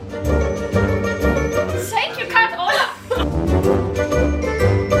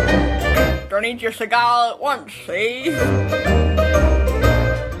need your cigar all at once, see?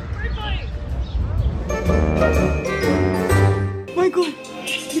 Michael,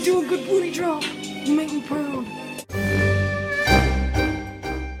 you're doing good booty drop. You make me proud.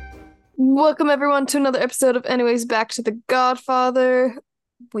 Welcome everyone to another episode of Anyways Back to the Godfather.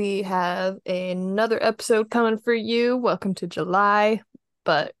 We have another episode coming for you. Welcome to July.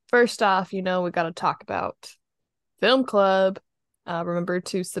 But first off, we gotta talk about Film Club. Remember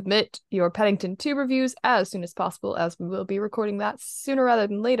to submit your Paddington 2 reviews as soon as possible, as we will be recording that sooner rather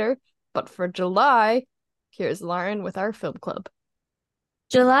than later. But for July, here's Lauren with our Film Club.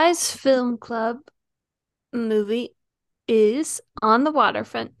 July's Film Club movie is On the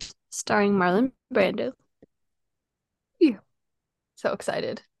Waterfront, starring Marlon Brando. So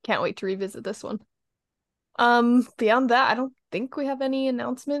excited. Can't wait to revisit this one. Beyond that, I don't think we have any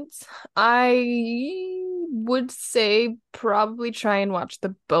announcements. I would say probably try and watch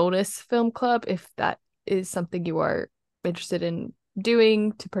the bonus Film Club if that is something you are interested in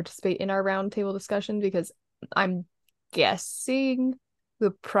doing to participate in our roundtable discussion, because I'm guessing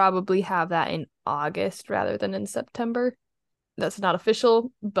we'll probably have that in August rather than in September. That's not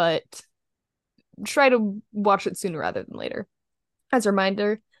official, but try to watch it sooner rather than later. As a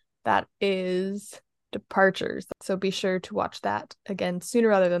reminder, that is Departures. So be sure to watch that again sooner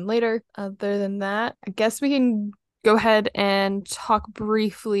rather than later. Other than that, I guess we can go ahead and talk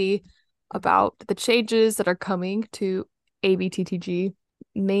briefly about the changes that are coming to ABTTG,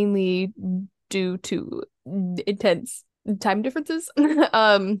 mainly due to intense time differences.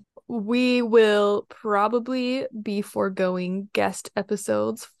 We will probably be foregoing guest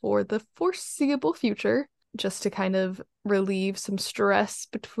episodes for the foreseeable future, just to kind of relieve some stress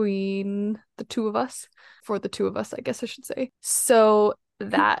between the two of us. For the two of us, I guess I should say. So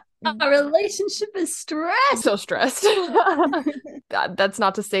that our relationship is stressed. So stressed. That's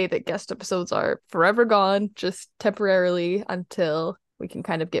not to say that guest episodes are forever gone, just temporarily until we can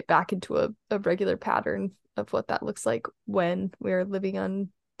kind of get back into a regular pattern of what that looks like when we're living on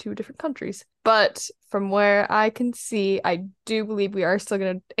two different countries. But from where I can see, I do believe we are still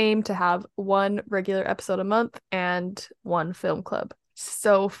going to aim to have one regular episode a month and one film club.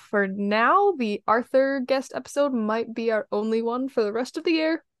 So for now, the Arthur guest episode might be our only one for the rest of the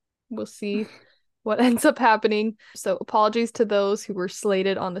year. We'll see what ends up happening. So apologies to those who were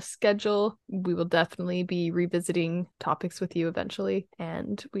slated on the schedule. We will definitely be revisiting topics with you eventually,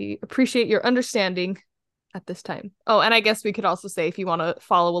 and we appreciate your understanding at this time. Oh, and I guess we could also say, if you want to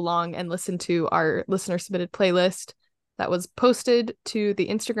follow along and listen to our listener submitted playlist that was posted to the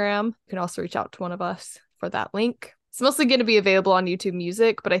Instagram, you can also reach out to one of us for that link. It's mostly going to be available on YouTube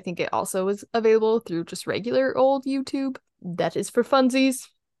Music, but I think it also is available through just regular old YouTube. That is for funsies.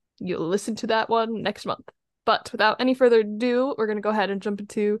 You'll listen to that one next month. But without any further ado, we're going to go ahead and jump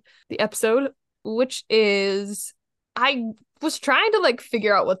into the episode, which is... I was trying to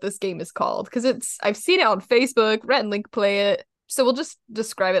figure out what this game is called, because I've seen it on Facebook. Rhett and Link play it, so we'll just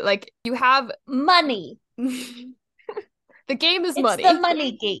describe it. You have money. The game is it's money. The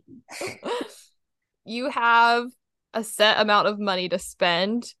money game. You have a set amount of money to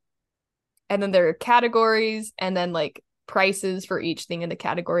spend, and then there are categories, and then prices for each thing in the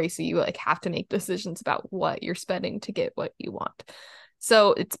category, so you have to make decisions about what you're spending to get what you want.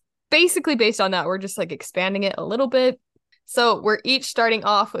 So it's basically based on that. We're just expanding it a little bit. So we're each starting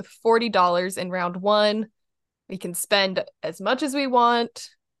off with $40 in round one. We can spend as much as we want,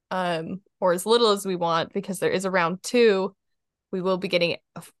 or as little as we want, because there is a round two. We will be getting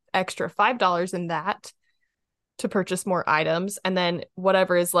an extra $5 in that to purchase more items, and then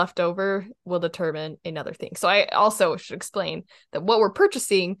whatever is left over will determine another thing. So I also should explain that what we're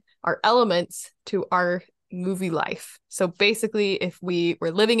purchasing are elements to our movie life. So basically, if we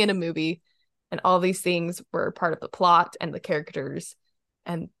were living in a movie and all these things were part of the plot and the characters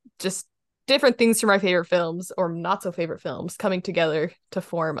and just different things from our favorite films or not so favorite films coming together to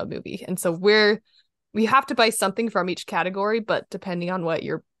form a movie. And so we have to buy something from each category, but depending on what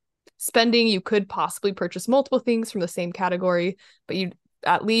you're spending, you could possibly purchase multiple things from the same category, but you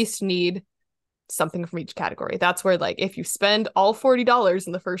at least need something from each category. That's where if you spend all $40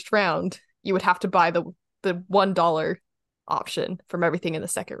 in the first round, you would have to buy the $1 option from everything in the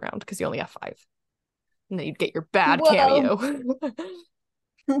second round, because you only have 5, and then you'd get your bad cameo.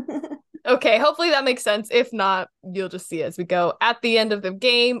 Okay, hopefully that makes sense. If not, you'll just see as we go. At the end of the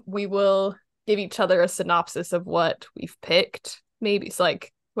game, we will give each other a synopsis of what we've picked. Maybe it's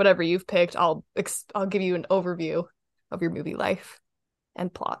whatever you've picked, I'll give you an overview of your movie life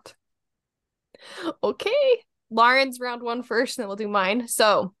and plot. Okay, Lauren's round one first, and then we'll do mine.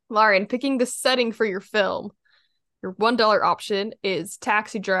 So Lauren, picking the setting for your film, Your $1 option is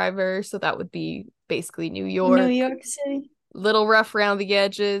taxi driver, so that would be basically New New York. York City. Little rough around the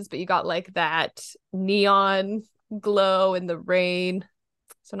edges, but you got like that neon glow in the rain.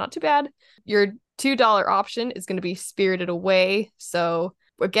 So not too bad. Your $2 option is going to be Spirited Away. So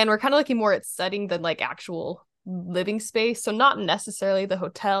again, we're kind of looking more at setting than like actual living space. So not necessarily the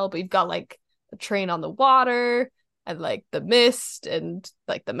hotel, but you've got like a train on the water and like the mist and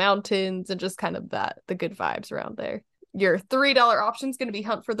like the mountains and just kind of the good vibes around there. Your $3 option is going to be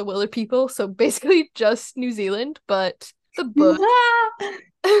Hunt for the Wilderpeople. So basically just New Zealand, but the book.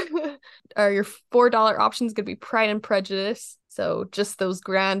 Your $4 option is going to be Pride and Prejudice. So just those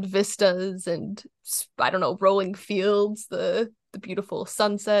grand vistas and I don't know, rolling fields, the beautiful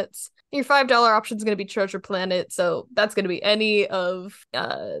sunsets. Your $5 option is going to be Treasure Planet. So that's going to be any of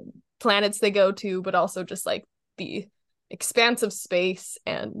planets they go to, but also just like the expanse of space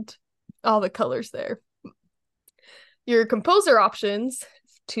and all the colors there. Your composer options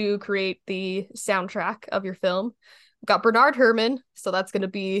to create the soundtrack of your film. We've got Bernard Herrmann, so that's going to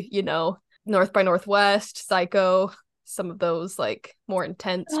be, you know, North by Northwest, Psycho, some of those like more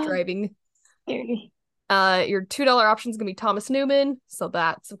intense driving. Scary. Your $2 option is going to be Thomas Newman, so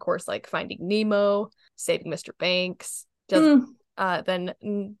that's of course like Finding Nemo, Saving Mr. Banks. Then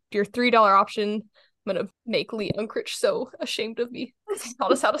your $3 option, I'm going to make Lee Unkrich so ashamed of me.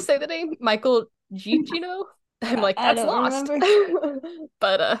 Taught us how to say the name. Michael Giacchino. I'm like, that's Lost.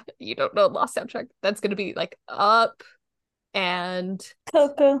 But you don't know Lost soundtrack. That's going to be like Up and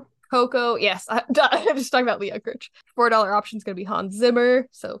Coco. Yes, I'm just talking about Lee Unkrich. $4 option is going to be Hans Zimmer.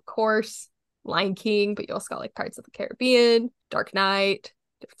 So, of course, Lion King, but you also got like Pirates of the Caribbean, Dark Knight,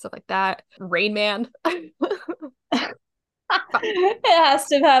 different stuff like that. Rain Man. It has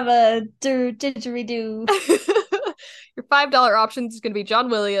to have a didgeridoo. Your $5 options is going to be John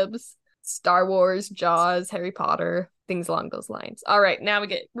Williams, Star Wars, Jaws, Harry Potter, things along those lines. All right, now we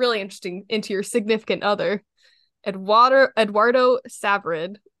get really interesting into your significant other, Eduardo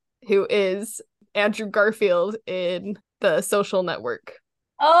Saverin, who is Andrew Garfield in The Social Network.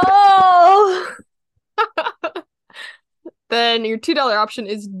 Oh! Then your $2 option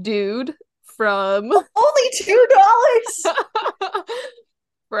is Dude from Only $2?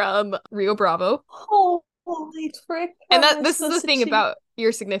 from Rio Bravo. Holy frick. And this is the thing about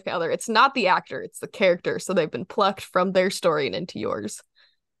your significant other. It's not the actor, it's the character. So they've been plucked from their story and into yours.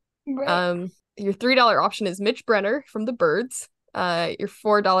 Right. Your $3 option is Mitch Brenner from The Birds. Your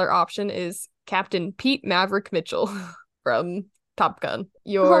 $4 option is Captain Pete Maverick Mitchell from Top Gun.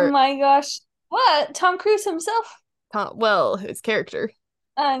 Oh my gosh. What? Tom Cruise himself? Well, his character.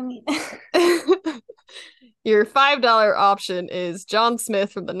 I mean... Your $5 option is John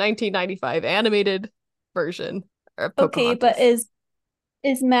Smith from the 1995 animated version of Pocahontas. Okay, but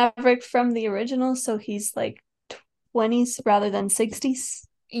is Maverick from the original, so he's like 20s rather than 60s?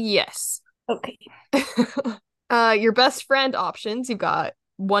 Yes. Okay. Your best friend options, you've got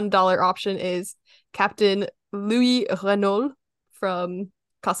 $1 option is Captain Louis Renault from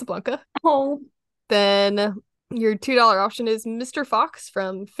Casablanca. Oh. Then your $2 option is Mr. Fox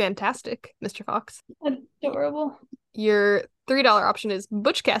from Fantastic Mr. Fox. Adorable. Your $3 option is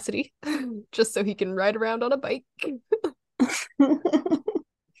Butch Cassidy, just so he can ride around on a bike.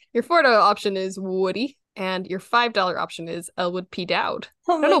 Your $4 option is Woody, and your $5 option is Elwood P. Dowd.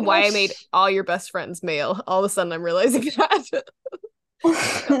 Oh I don't know why I made all your best friends male. All of a sudden I'm realizing that.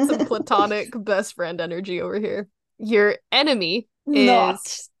 Got some platonic best friend energy over here. Your enemy is not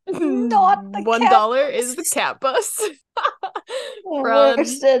the $1 is the cat bus. From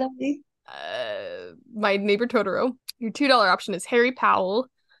worst enemy. My Neighbor Totoro. Your $2 option is Harry Powell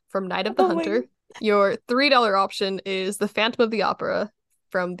from Night of the Hunter. Your $3 option is The Phantom of the Opera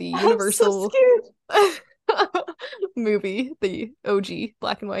from the Universal movie, the OG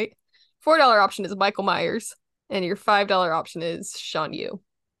black and white. $4 option is Michael Myers, and your $5 option is Sean Yu.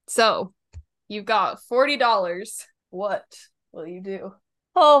 So you've got $40. What will you do?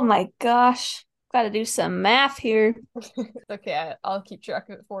 Oh my gosh. Gotta do some math here. Okay, I'll keep track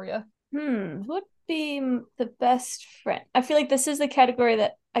of it for you. Who would be the best friend? I feel like this is the category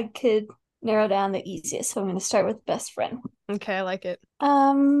that I could narrow down the easiest, so I'm going to start with best friend. Okay, I like it.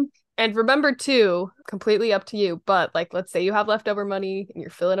 And remember too, completely up to you, but like let's say you have leftover money and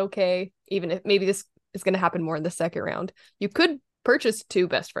you're feeling okay, even if maybe this is going to happen more in the second round. You could purchase 2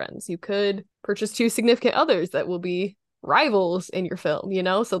 best friends. You could purchase 2 significant others that will be rivals in your film, you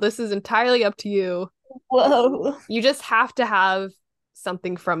know? So this is entirely up to you. Whoa. You just have to have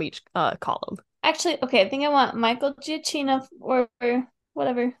something from each column. Actually, okay, I think I want Michael Giacchino or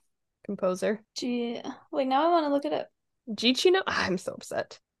whatever. Composer. Wait, now I want to look it up. Giacchino? I'm so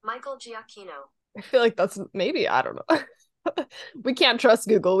upset. Michael Giacchino. I feel like that's maybe, I don't know. We can't trust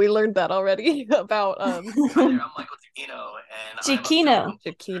Google. We learned that already about Hi there, I'm Michael Giacchino, and Giacchino.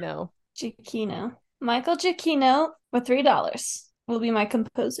 Giacchino. Giacchino. Michael Giacchino for $3 will be my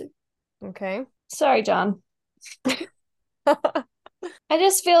composer. Okay. Sorry, John. I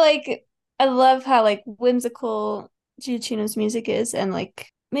just feel like I love how like whimsical Giacchino's music is and like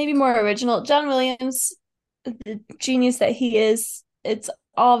maybe more original. John Williams, the genius that he is, it's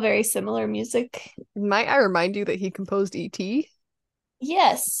all very similar music. Might I remind you that he composed E.T.?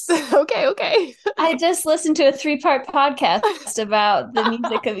 Yes. Okay. I just listened to a 3-part podcast about the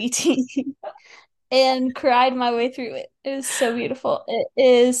music of E.T. and cried my way through it. It was so beautiful. It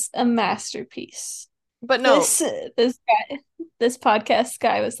is a masterpiece. But no, This podcast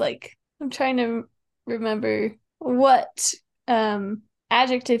guy was like, I'm trying to remember what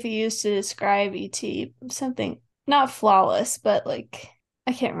adjective he used to describe ET. Something not flawless, but like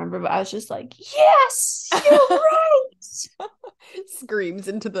I can't remember, but I was just like, yes, you're right. screams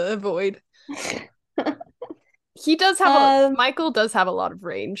into the void. He does have Michael does have a lot of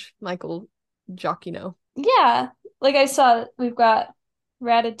range. Michael Giacchino. Yeah. Like I saw we've got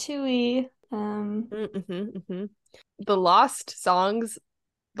Ratatouille. The Lost songs,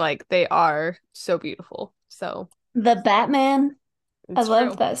 like they are so beautiful. So The Batman. I love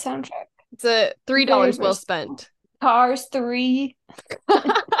true. that soundtrack. It's a $3 well spent. Cars 3.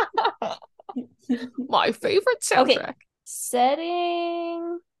 My favorite soundtrack. Okay.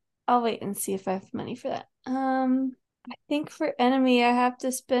 Setting. I'll wait and see if I have money for that. I think for Enemy I have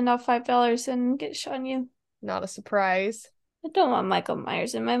to spend all $5 and get Sean Yu. Not a surprise. I don't want Michael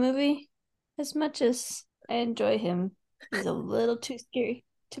Myers in my movie. As much as I enjoy him, he's a little too scary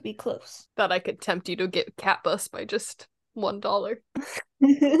to be close. Thought I could tempt you to get Cat Bus by just $1.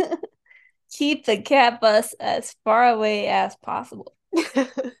 Keep the cat bus as far away as possible.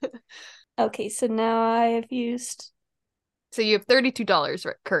 Okay, so now I have used. So you have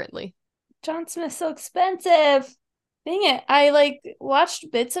 $32 currently. John Smith's so expensive. Dang it. I like watched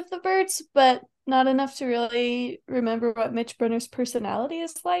bits of The Birds, but not enough to really remember what Mitch Brenner's personality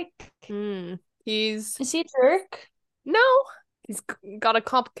is like. Is he a jerk? No. He's got a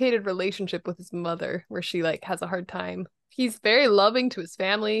complicated relationship with his mother where she like has a hard time. He's very loving to his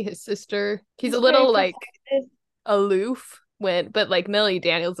family, his sister. He's a little like aloof but like Melanie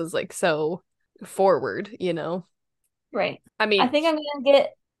Daniels is like so forward, you know. Right. I mean, I think I'm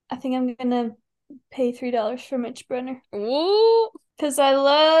gonna pay $3 for Mitch Brenner. Ooh. Because I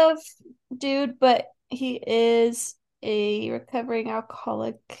love dude, but he is a recovering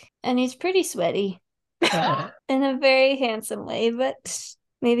alcoholic and he's pretty sweaty in a very handsome way, but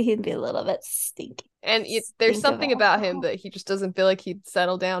maybe he'd be a little bit stinky. And there's something about him that he just doesn't feel like he'd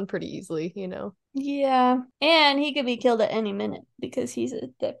settle down pretty easily, you know? Yeah. And he could be killed at any minute because he's a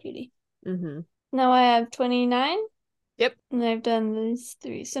deputy. Now I have 29. Yep. And I've done these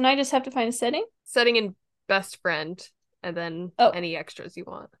 3. So now I just have to find a setting. Setting in best friend and then any extras you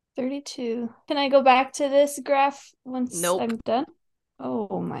want. 32. Can I go back to this graph once Nope. I'm done?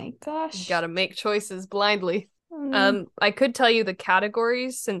 Oh my gosh. You gotta make choices blindly. I could tell you the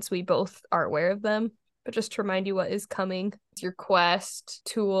categories since we both are aware of them, but just to remind you what is coming. It's your quest,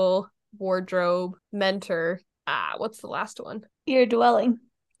 tool, wardrobe, mentor. What's the last one? Your dwelling.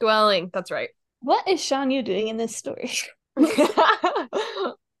 Dwelling, that's right. What is Sean Yu doing in this story?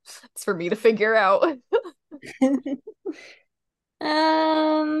 It's for me to figure out.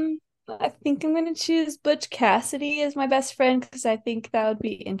 I think I'm gonna choose Butch Cassidy as my best friend because I think that would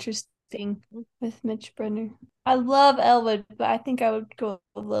be interesting with Mitch Brenner. I love Elwood, but I think I would go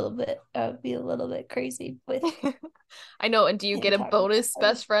I would be a little bit crazy with. I know. And do you get a bonus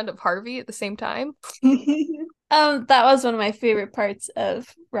best friend of Harvey at the same time? That was one of my favorite parts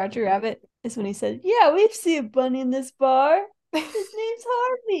of Roger Rabbit is when he said, "Yeah, we've seen a bunny in this bar. His name's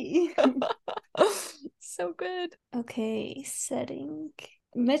Harvey." So good. Okay, setting.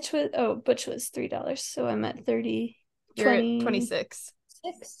 Butch was $3, so I'm at 30. You're at 26.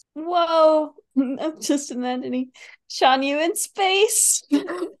 Whoa, I'm just imagining Sean Yu in space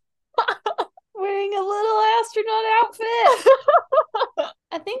wearing a little astronaut outfit.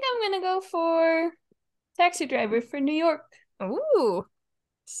 I think I'm gonna go for Taxi Driver for New York. Ooh,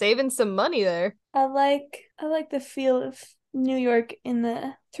 saving some money there. I like the feel of New York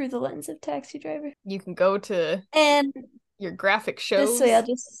through the lens of Taxi Driver. You can go to and your graphic shows. This way,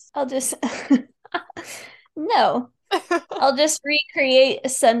 I'll just no. I'll just recreate a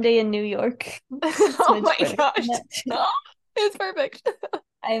Sunday in New York. Oh my gosh. It's perfect.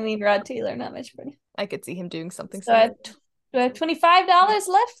 I mean Rod Taylor, not Mitch Brenner. I could see him doing something so do I have $25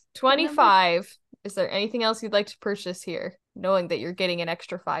 left? 25. Is there anything else you'd like to purchase here, knowing that you're getting an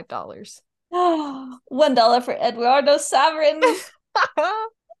extra $5? $1 for Eduardo Sovereign.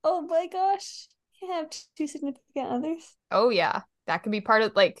 Oh my gosh. You have two significant others. Oh yeah, that could be part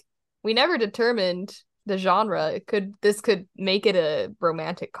of like we never determined the genre. This could make it a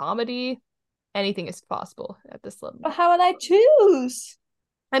romantic comedy. Anything is possible at this level. But how would I choose?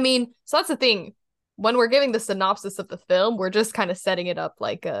 I mean, so that's the thing. When we're giving the synopsis of the film, we're just kind of setting it up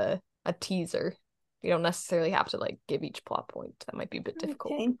like a teaser. You don't necessarily have to like give each plot point. That might be a bit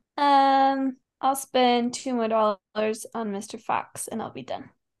difficult. Okay. I'll spend $2 more on Mr. Fox and I'll be done.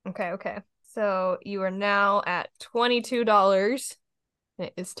 Okay. So you are now at $22.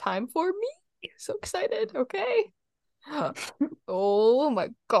 It is time for me. So excited. Okay. Oh my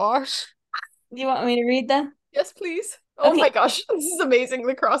gosh. You want me to read them? Yes, please. Oh Okay. my gosh. This is amazing.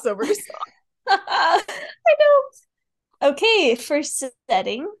 The crossovers. I know. Okay, for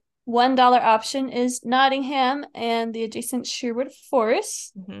setting, $1 option is Nottingham and the adjacent Sherwood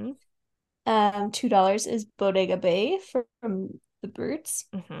Forest. Mm-hmm. $2 is Bodega Bay from the Birds.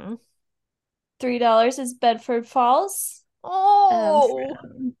 Mm-hmm. $3 is Bedford Falls. Oh,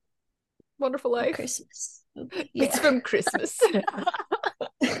 From wonderful life. Christmas. It's from Christmas.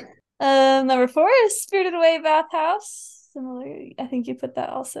 Number 4 is Spirited Away Bathhouse. Similar, I think you put that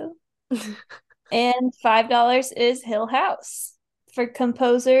also. And $5 is Hill House. For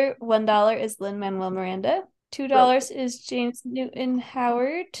composer, $1 is Lin-Manuel Miranda. $2 is James Newton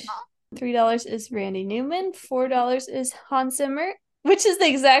Howard. $3 is Randy Newman. $4 is Hans Zimmer, which is the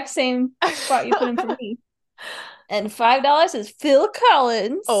exact same spot you put in for me. And $5 is Phil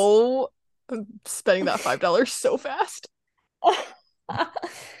Collins. Oh, I'm spending that $5 so fast.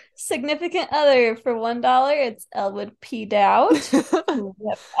 Significant other for $1, it's Elwood P. Dowd, who we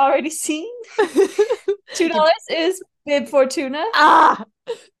have already seen. $2 is Bib Fortuna.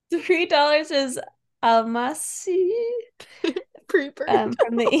 $3 is Almasi Pre-burned.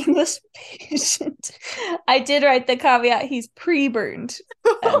 from the English Patient. I did write the caveat he's pre-burned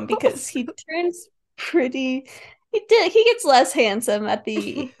because he turns pretty. He gets less handsome at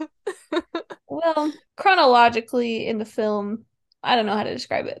the well, chronologically in the film. I don't know how to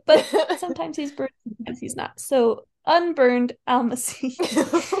describe it, but sometimes he's burned, sometimes he's not. So unburned Almasi.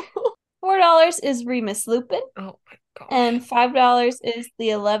 $4 is Remus Lupin. Oh my gosh. And $5 is the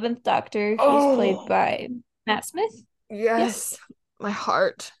 11th Doctor. He's played by Matt Smith. Yes. My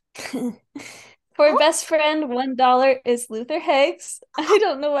heart. For best friend, $1 is Luther Higgs. I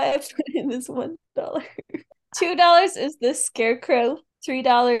don't know why I put him as $1. $2 is the Scarecrow.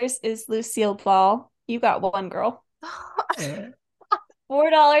 $3 is Lucille Ball. You got one, girl.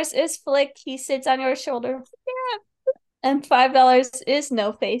 $4 is Flick. He sits on your shoulder. Yeah. And $5 is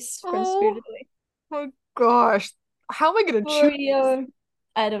No Face from Spirited Away. Oh gosh. How am I gonna choose?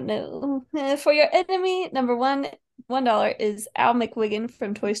 I don't know. For your enemy, number one, $1 is Al McWiggin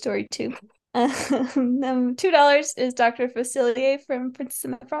from Toy Story 2. $2 is Dr. Facilier from Princess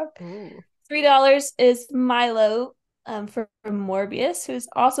and the Frog. Ooh. $3 is Milo from Morbius, who's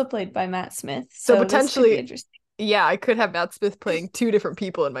also played by Matt Smith. So this could be potentially, interesting. yeah, I could have Matt Smith playing two different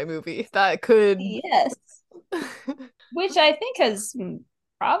people in my movie. That could. Yes. Which I think has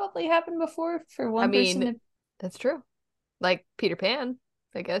probably happened before for one person. That's true. Like Peter Pan,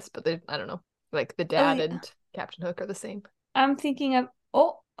 I guess, but I don't know. Like the dad and Captain Hook are the same. I'm thinking of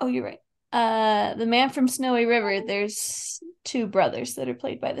oh, you're right. The Man from Snowy River, there's two brothers that are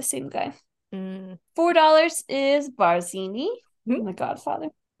played by the same guy. $4 is Barzini from The Godfather.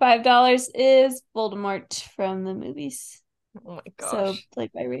 $5 is Voldemort from the movies. Oh my gosh. So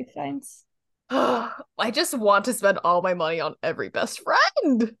played by Ralph Fiennes. I just want to spend all my money on every best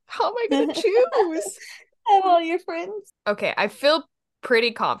friend. How am I gonna choose? I have all your friends. Okay, I feel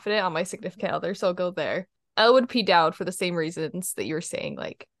pretty confident on my significant other, so I'll go there. Elwood P. Dowd for the same reasons that you were saying,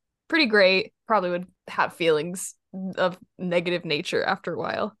 like pretty great. Probably would have feelings of negative nature after a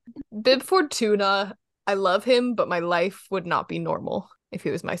while. Bib Fortuna, I love him, but my life would not be normal if he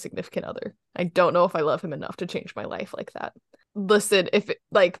was my significant other. I don't know if I love him enough to change my life like that. Listen, if it,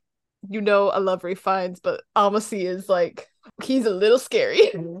 like, you know, I love Ralph Fiennes, but Almasi is like, he's a little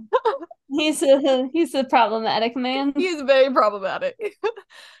scary. He's a problematic man. He is very problematic.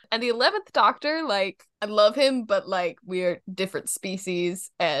 And the 11th Doctor, like, I love him, but like we're different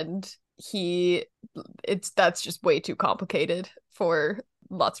species, and that's just way too complicated for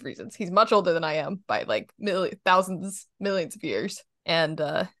lots of reasons. He's much older than I am by like millions of years, and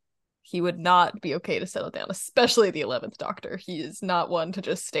he would not be okay to settle down, especially the 11th Doctor. He is not one to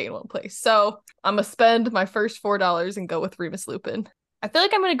just stay in one place. So I'm gonna spend my first $4 and go with Remus Lupin. I feel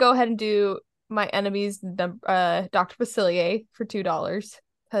like I'm gonna go ahead and do my enemy's Dr. Facilier for $2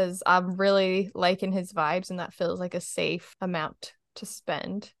 because I'm really liking his vibes, and that feels like a safe amount to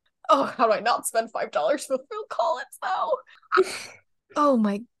spend. Oh, how do I not spend $5 for Phil Collins though? Oh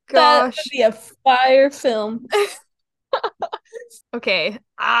my That would gosh. be a fire film. Okay.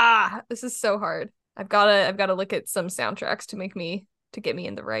 This is so hard. I've gotta look at some soundtracks to get me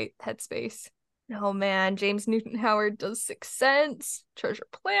in the right headspace. Oh man, James Newton Howard does Sixth Sense, Treasure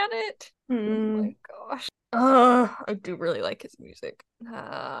Planet. Oh my gosh. I do really like his music.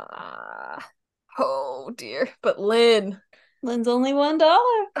 Oh dear. But Lynn. Lynn's only $1.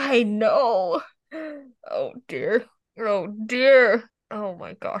 I know. Oh dear. Oh dear. Oh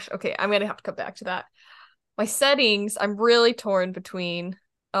my gosh. Okay, I'm gonna have to come back to that. My settings, I'm really torn between.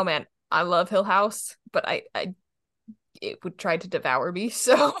 Oh man, I love Hill House, but I it would try to devour me.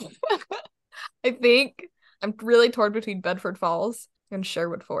 So I think I'm really torn between Bedford Falls and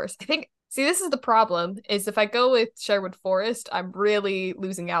Sherwood Forest. I think. See, this is the problem. Is if I go with Sherwood Forest, I'm really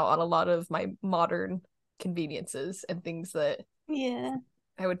losing out on a lot of my modern conveniences and things that Yeah.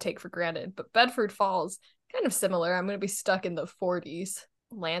 I would take for granted. But Bedford Falls, kind of similar. I'm going to be stuck in the 40s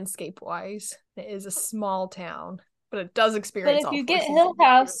landscape wise. It is a small town, but it does But experience if all you four get seasons.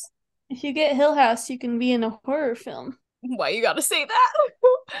 Hill House, you can be in a horror film. Why you gotta say that?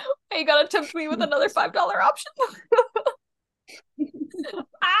 Why you gotta tempt me with another $5 option?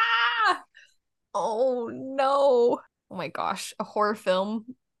 Ah! Oh no. Oh my gosh. A horror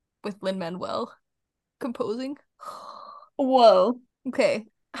film with Lin-Manuel composing. Whoa. Okay.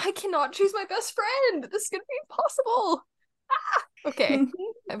 I cannot choose my best friend. This is gonna be impossible. Okay.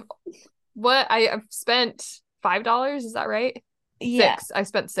 I've spent $5, is that right? Yeah. Six. I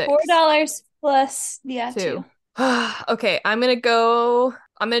spent $6. $4 plus Two. 2. Okay, I'm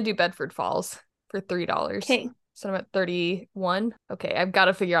gonna do Bedford Falls for $3. Okay. So I'm at 31. Okay, I've got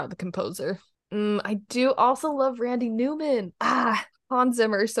to figure out the composer. I do also love Randy Newman. Hans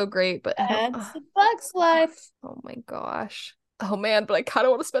Zimmer is so great, but That's a Bug's Life. oh my gosh. Oh man, but I kind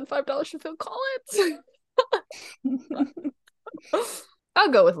of want to spend $5 for Phil Collins.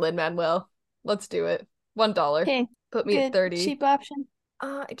 I'll go with Lin-Manuel. Let's do it. $1. Okay. Put me at 30. Cheap option.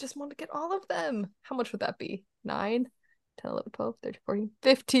 I just want to get all of them. How much would that be? 9, 10, 11, 12, 13, 14,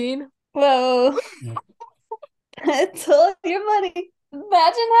 15. Whoa. It's all your money.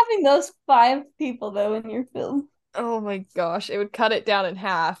 Imagine having those 5 people though in your film. Oh my gosh, it would cut it down in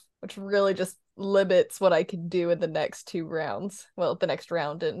half, which really just limits what I can do in the next 2 rounds. Well, the next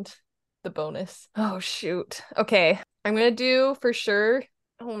round and the bonus. Oh shoot. Okay, I'm gonna do for sure.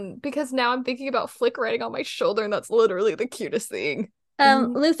 Because now I'm thinking about Flick riding on my shoulder, and that's literally the cutest thing.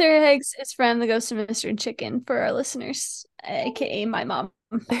 Luther Higgs is from The Ghost of Mr. Chicken for our listeners, aka my mom.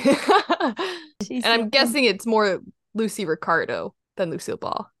 And I'm guessing it's more Lucy Ricardo than Lucille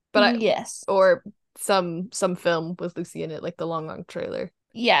Ball. But yes. Or some film with Lucy in it, like the Long Long Trailer.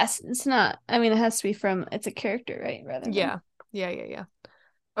 Yes, it's not. I mean, it has to be it's a character, right? Rather than... Yeah.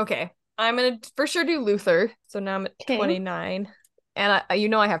 Okay. I'm gonna for sure do Luther. So now I'm at 29. And I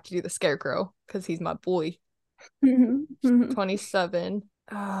I have to do the Scarecrow because he's my boy. 27.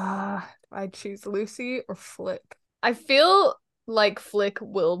 I choose Lucy or Flick. I feel like Flick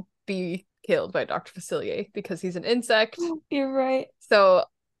will be killed by Dr. Facilier because he's an insect. You're right. So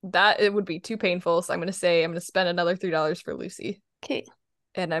that it would be too painful. So I'm gonna spend another $3 for Lucy. Okay.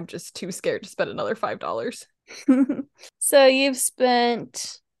 And I'm just too scared to spend another $5. So you've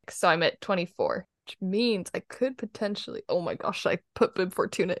spent. So I'm at 24, which means I could potentially. Oh my gosh, I put Bib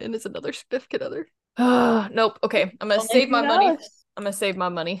Fortuna in as another significant other. Nope. Okay, I'm gonna save my money. I'm gonna save my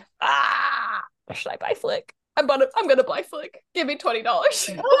money. Should I buy Flick? I'm gonna buy Flick. Give me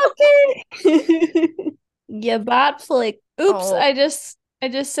 $20. Okay. You bought Flick. Oops, Oh. I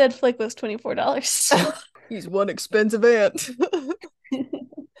just said Flick was $24. He's one expensive ant.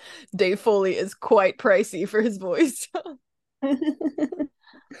 Dave Foley is quite pricey for his voice. I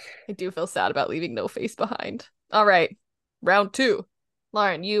do feel sad about leaving No Face behind. All right, round 2.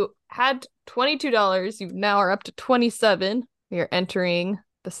 Lauren, you had $22. You now are up to 27. We are entering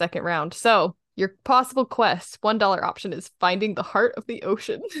the second round. So your possible quest, $1 option, is finding the heart of the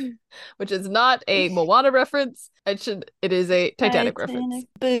ocean, which is not a Moana reference. It is a Titanic reference.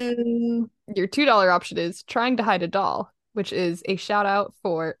 Boo. Your $2 option is trying to hide a doll, which is a shout out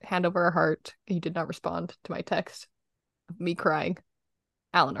for Hand Over Our Heart. You did not respond to my text of me crying.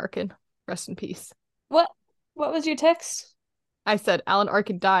 Alan Arkin, rest in peace. What was your text? I said Alan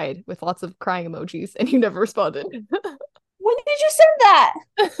Arkin died with lots of crying emojis, and you never responded. When did you send that?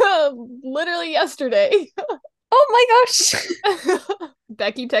 Literally yesterday. Oh my gosh.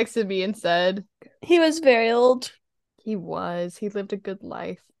 Becky texted me and said He was very old. he lived a good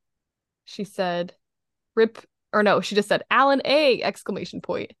life. She said she just said Alan A !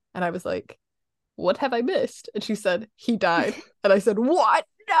 And I was like, what have I missed? And she said he died. And I said, what?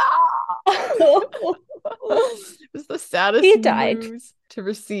 No. It was the saddest He died. news to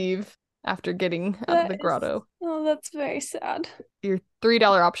receive after getting out of That the is- grotto. Oh, that's very sad. Your $3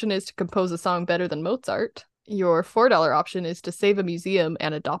 option is to compose a song better than Mozart. Your $4 option is to save a museum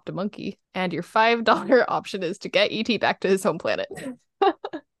and adopt a monkey. And your $5 option is to get E.T. back to his home planet.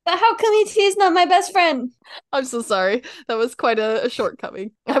 But how come ET is not my best friend? I'm so sorry. That was quite a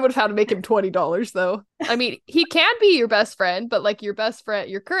shortcoming. I would have had to make him $20 though. I mean, he can be your best friend, but like your best friend,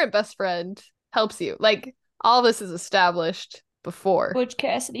 your current best friend helps you. Like all this is established before. Butch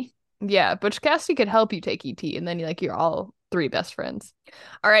Cassidy. Yeah, Butch Cassidy could help you take ET, and then you're all three best friends.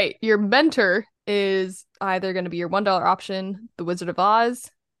 All right, your mentor is either going to be your $1 option, The Wizard of Oz,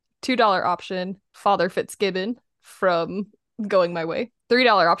 $2 option, Father Fitzgibbon from Going My Way. $3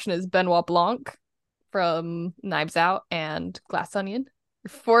 option is Benoit Blanc from Knives Out and Glass Onion.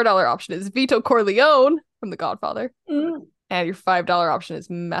 Your $4 option is Vito Corleone from The Godfather. Mm, And your $5 option is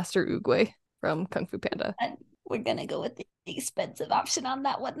Master Oogway from Kung Fu Panda. we're gonna go with the expensive option on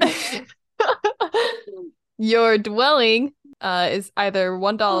that one. Your dwelling is either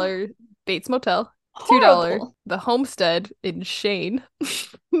 $1 Bates Motel, $2 Horrible. the Homestead in Shane.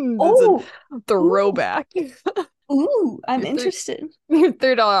 It's Oh, a throwback. ooh, I'm Your interested. Your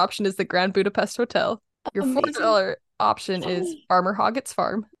 $3 option is the Grand Budapest Hotel. Your Amazing. $4 option is Farmer Hoggett's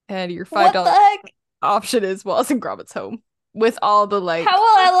Farm. And your What $5 the heck? option is Wallace and Gromit's home. With all the like How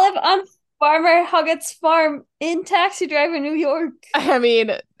will I live on Farmer Hoggett's farm in Taxi Driver, New York? I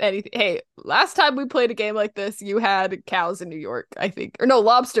mean, anything. Hey, last time we played a game like this, you had cows in New York, I think. Or no,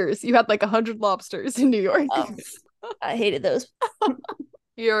 lobsters. You had like 100 lobsters in New York. I hated those.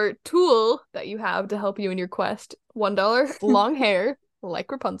 Your tool that you have to help you in your quest, $1, long hair,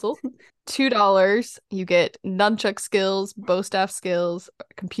 like Rapunzel. $2, you get nunchuck skills, bow staff skills,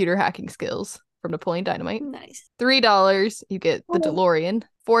 computer hacking skills from Napoleon Dynamite. Nice. $3, you get the DeLorean.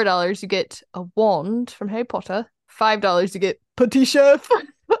 $4, you get a wand from Harry Potter. $5, you get Petit Chef.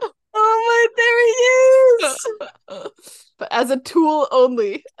 Oh my, there he is. But as a tool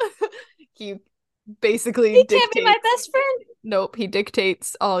only. He basically He can't be my dictates. best friend. Nope, he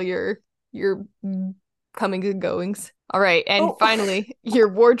dictates all your comings and goings. All right, and Oh. finally, your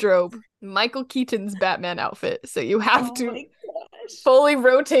wardrobe, Michael Keaton's Batman outfit. So you have Oh to my gosh. fully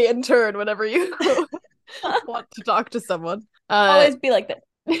rotate and turn whenever you want to talk to someone. Always be like that.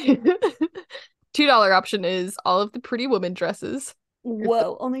 $2 option is all of the Pretty Woman dresses.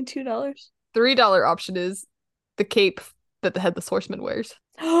 Whoa, only $2. $3 option is the cape that the Headless Horseman wears.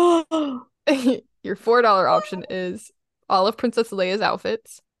 Oh, Your $4 option is all of Princess Leia's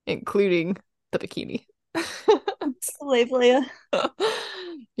outfits, including the bikini. Slave Leia.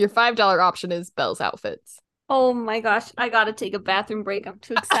 Your $5 option is Belle's outfits. Oh my gosh, I gotta take a bathroom break. I'm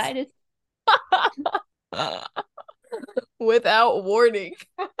too excited. Without warning.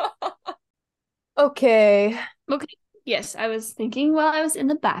 Okay. Yes, I was thinking while I was in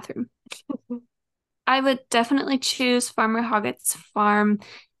the bathroom. I would definitely choose Farmer Hoggett's farm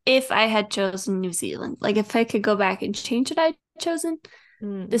if I had chosen New Zealand. Like if I could go back and change what I'd chosen,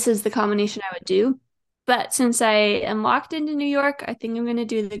 this is the combination I would do. But since I am locked into New York, I think I'm going to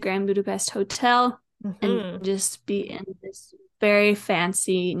do the Grand Budapest Hotel and just be in this very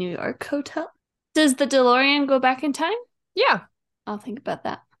fancy New York hotel. Does the DeLorean go back in time? Yeah. I'll think about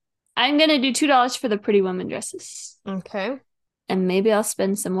that. I'm going to do $2 for the Pretty Woman dresses. Okay. And maybe I'll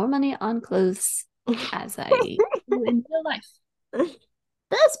spend some more money on clothes as I go into life.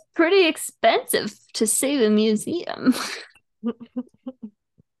 That's pretty expensive to save a museum.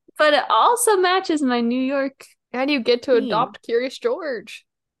 But it also matches my New York. And you get to theme. adopt Curious George.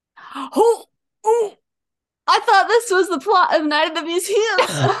 Oh, I thought this was the plot of Night at the Museum.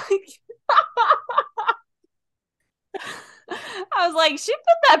 I was like, she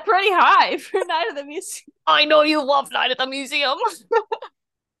put that pretty high for Night at the Museum. I know you love Night at the Museum.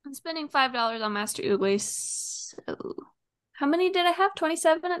 I'm spending $5 on Master Oogway. So, how many did I have?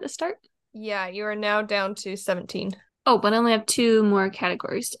 27 at the start? Yeah, you are now down to 17. Oh, but I only have 2 more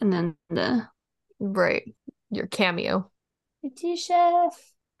categories, and then the Right. Your cameo. Petit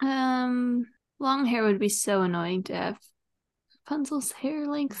Chef. Long hair would be so annoying to have. Rapunzel's hair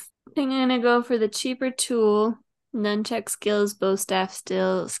length. I think I'm gonna go for the cheaper tool. Nunchuck skills, bow staff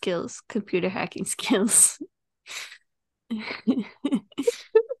skills, computer hacking skills.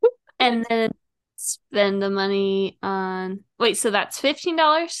 And then spend the money on. Wait, so that's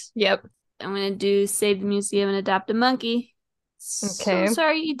 $15? Yep. I'm gonna do save the museum and adopt a monkey. Okay. So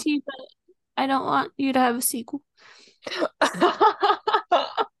sorry, E.T., but I don't want you to have a sequel.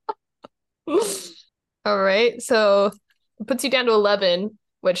 All right. So it puts you down to 11,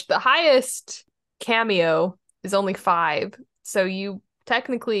 which the highest cameo is only 5. So you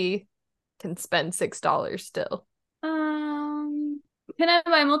technically can spend $6 still. Can I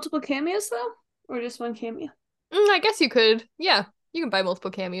buy multiple cameos though, or just one cameo? I guess you could. Yeah, you can buy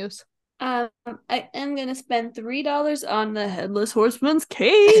multiple cameos. I am gonna spend $3 on the Headless Horseman's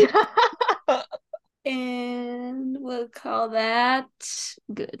cape, and we'll call that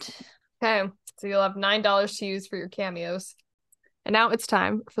good. Okay, so you'll have $9 to use for your cameos. And now it's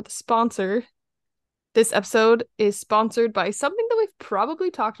time for the sponsor. This episode is sponsored by something that we've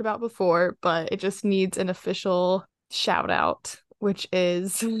probably talked about before, but it just needs an official shout out, which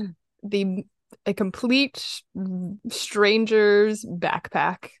is a complete stranger's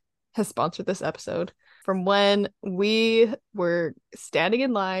backpack has sponsored this episode. From when we were standing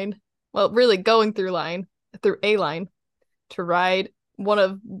in line, well, really going through a line to ride one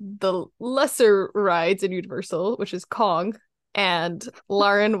of the lesser rides in Universal, which is Kong, and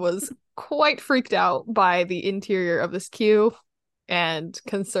Lauren was quite freaked out by the interior of this queue and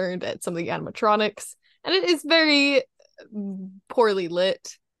concerned at some of the animatronics, and it is very poorly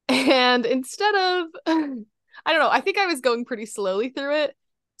lit. And instead of I don't know, I think I was going pretty slowly through it,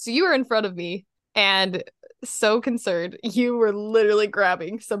 so you were in front of me and so concerned you were literally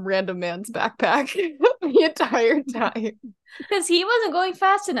grabbing some random man's backpack the entire time because he wasn't going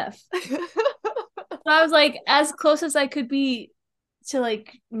fast enough. So I was like as close as I could be to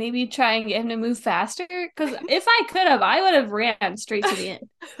like maybe try and get him to move faster, because if I could have, I would have ran straight to the end.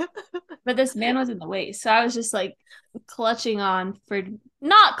 But this man was in the way, so I was just like clutching on for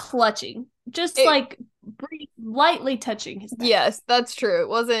not clutching, just like lightly touching his back. Yes, that's true. It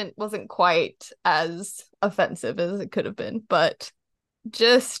wasn't quite as offensive as it could have been, but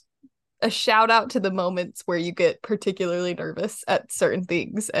just a shout out to the moments where you get particularly nervous at certain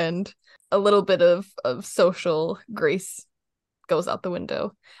things, and a little bit of social grace goes out the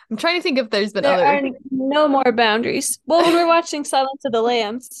window. I'm trying to think if there are no more boundaries. Well, when we're watching Silence of the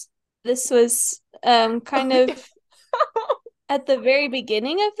Lambs, this was kind of at the very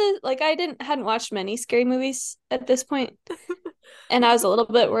beginning of the, like, I hadn't watched many scary movies at this point, and I was a little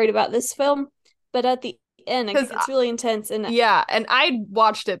bit worried about this film, but at the end it's really intense. And yeah, and I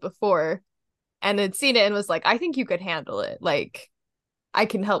watched it before and had seen it and was like, I think you could handle it. Like, I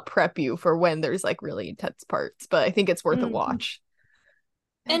can help prep you for when there's like really intense parts, but I think it's worth a watch.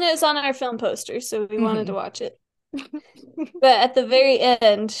 And it was on our film poster, so we wanted to watch it. But at the very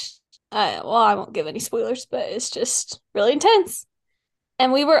end, I won't give any spoilers, but it's just really intense.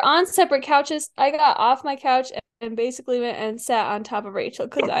 And we were on separate couches. I got off my couch and basically went and sat on top of Rachel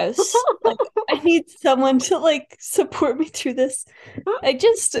because I was like, I need someone to like support me through this.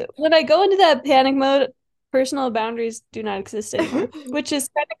 When I go into that panic mode, personal boundaries do not exist anymore, which is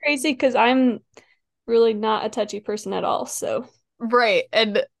kind of crazy because I'm really not a touchy person at all. So right,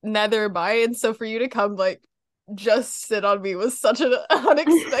 and neither am I. And so for you to come like just sit on me was such an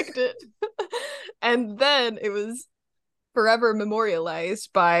unexpected. And then it was forever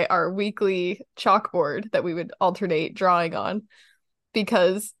memorialized by our weekly chalkboard that we would alternate drawing on,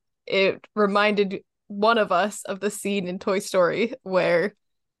 because it reminded one of us of the scene in Toy Story where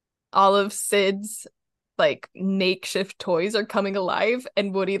all of Sid's like makeshift toys are coming alive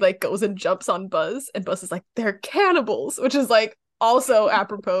and Woody like goes and jumps on Buzz and Buzz is like, they're cannibals, which is like also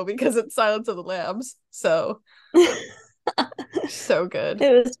apropos because it's Silence of the Lambs. So so good.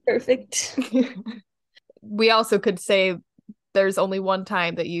 It was perfect. We also could say there's only one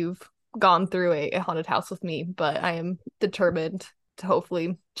time that you've gone through a haunted house with me, but I am determined to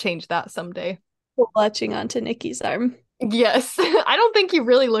hopefully change that someday. Latching onto Nikki's arm. Yes. I don't think you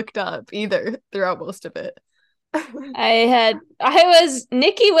really looked up either throughout most of it.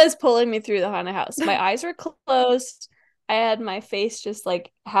 Nikki was pulling me through the haunted house. My eyes were closed. I had my face just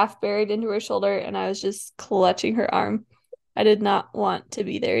like half buried into her shoulder and I was just clutching her arm. I did not want to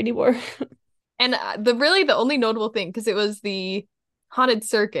be there anymore. And the only notable thing, because it was the haunted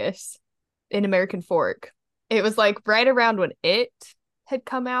circus in American Fork, it was like right around when It had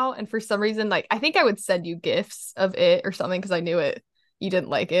come out, and for some reason, like, I think I would send you gifts of It or something because I knew you didn't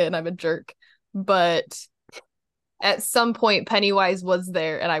like it and I'm a jerk. But at some point Pennywise was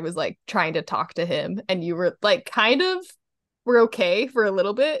there and I was like trying to talk to him and you were like kind of were okay for a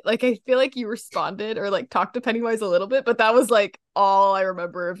little bit. Like, I feel like you responded or like talked to Pennywise a little bit, but that was like all I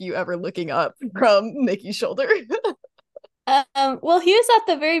remember of you ever looking up from Nikki's shoulder. Well, he was at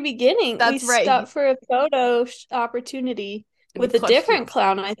the very beginning. That's right. We stopped for a photo opportunity with a different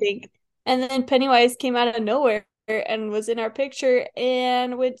clown, I think. And then Pennywise came out of nowhere and was in our picture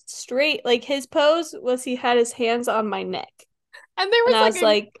and went straight, like his pose was he had his hands on my neck. And there was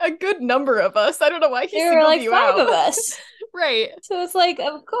like a good number of us. I don't know why he singled like you 5 out. of us. Right. So it's like,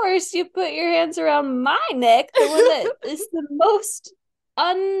 of course you put your hands around my neck, the one that is the most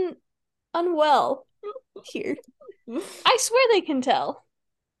unwell here. I swear they can tell.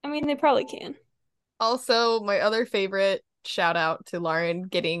 I mean, they probably can. Also, my other favorite shout out to Lauren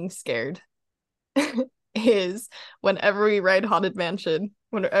getting scared is whenever we ride Haunted Mansion,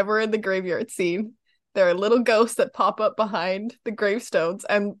 whenever we're in the graveyard scene, there are little ghosts that pop up behind the gravestones,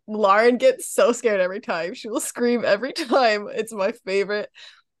 and Lauren gets so scared every time. She will scream every time. It's my favorite.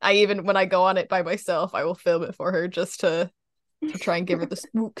 When I go on it by myself, I will film it for her just to try and give her the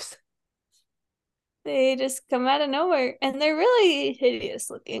spooks. They just come out of nowhere, and they're really hideous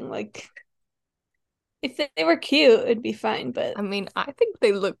looking. Like, if they were cute, it'd be fine, but I mean, I think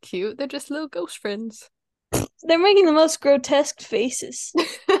they look cute. They're just little ghost friends. they're making the most grotesque faces.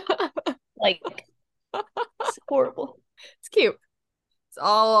 Like, it's horrible. It's cute. It's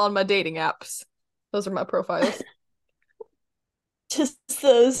all on my dating apps. Those are my profiles. Just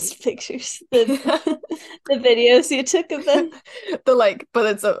those pictures, the videos you took of them. But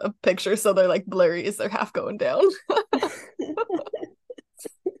it's a picture, so they're like blurry as they're half going down.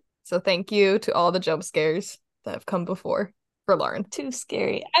 So thank you to all the jump scares that have come before for Lauren. Too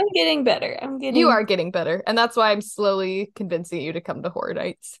scary. I'm getting better. You are getting better, and that's why I'm slowly convincing you to come to Horror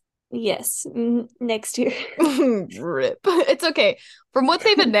Nights. Yes, next year. Rip. It's okay. From what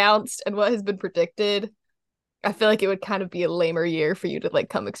they've announced and what has been predicted, I feel like it would kind of be a lamer year for you to like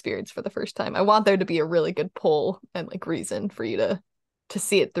come experience for the first time. I want there to be a really good pull and like reason for you to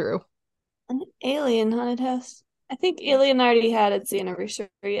see it through. An Alien haunted house. I think Alien already had its anniversary,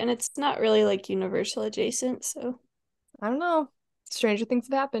 and it's not really like Universal adjacent, so I don't know. Stranger things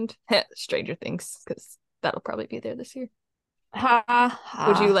have happened. Stranger Things, because that'll probably be there this year. ha ha.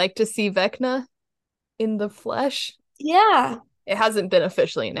 Would you like to see Vecna in the flesh? Yeah, It hasn't been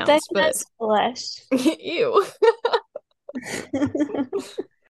officially announced, that's flesh. but ew.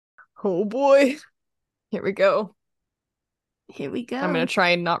 Oh boy. Here we go. Here we go. I'm gonna try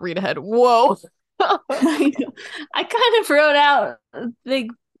and not read ahead. Whoa. I kind of wrote out a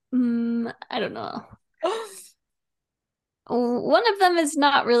big. I don't know. One of them is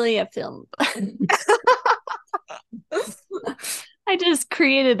not really a film. I just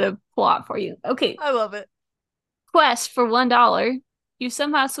created a plot for you. Okay. I love it. Quest for $1. You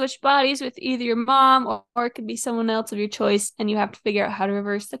somehow switch bodies with either your mom or it could be someone else of your choice, and you have to figure out how to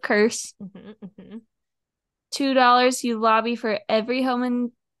reverse the curse. $2. You lobby for every home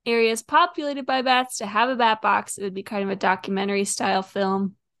in areas populated by bats to have a bat box. It would be kind of a documentary style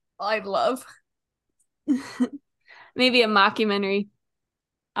film. I'd love. Maybe a mockumentary.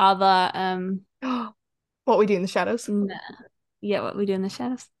 A la What We Do in the Shadows. Yeah, What We Do in the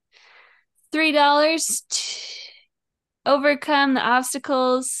Shadows. $3 to overcome the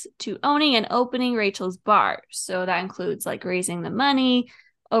obstacles to owning and opening Rachel's bar. So that includes like raising the money,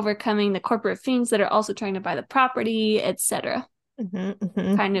 overcoming the corporate fiends that are also trying to buy the property, etc.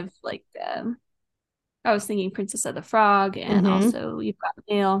 Kind of like I was thinking Princess of the Frog, and also You've Got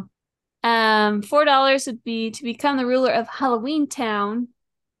Mail. $4 would be to become the ruler of Halloween Town.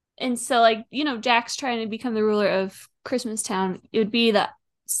 And so, like, you know, Jack's trying to become the ruler of Christmas Town. It would be the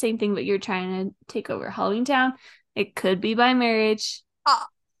same thing, but you're trying to take over Halloween Town. It could be by marriage.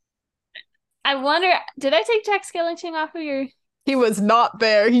 I wonder, did I take Jack Skellington off of your... He was not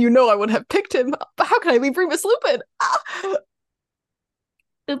there. You know I would have picked him. But how can I leave Remus Lupin?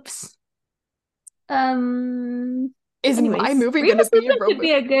 Oops. Is my movie going to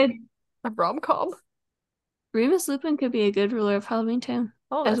be a rom-com? Remus Lupin could be a good ruler of Halloween Town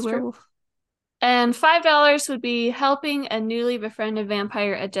That's as a werewolf. true. And $5 would be helping a newly befriended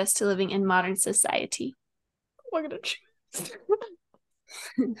vampire adjust to living in modern society. What am I going to choose?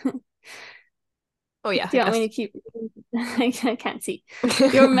 Oh, yeah. Do you want me to keep... I can't see.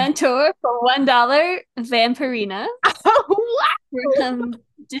 Your mentor for $1, Vampirina. From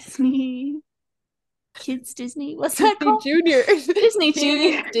Disney... Kids Disney? What's that called? Junior. Disney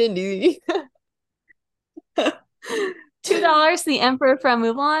Junior. Disney. $2, the Emperor from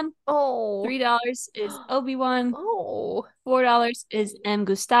Mulan. Oh. $3 is Obi-Wan. Oh. $4 is M.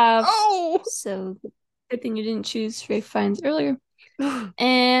 Gustav. Oh. So good thing you didn't choose Ralph Fiennes earlier.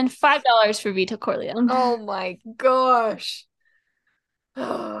 And $5 for Vito Corleone. Oh my gosh.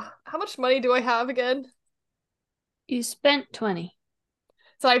 How much money do I have again? You spent 20.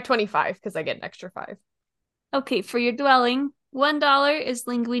 So I have 25 because I get an extra 5. Okay, for your dwelling, $1 is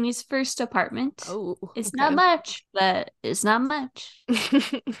Linguini's first apartment. Oh, it's not much, but it's not much.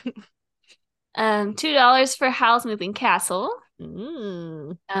 $2 for Hal's Moving Castle.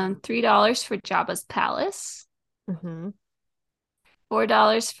 $3 for Jabba's Palace. $4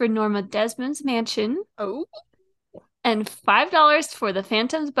 for Norma Desmond's mansion. Oh. And $5 for the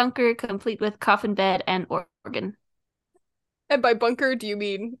Phantom's bunker, complete with coffin bed and organ. And by bunker, do you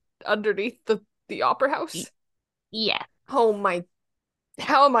mean underneath the opera house? Yeah. Oh my,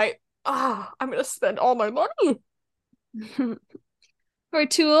 how am I? I'm gonna spend all my money. For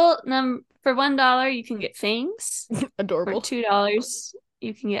tool for $1 you can get fangs. For Adorable. $2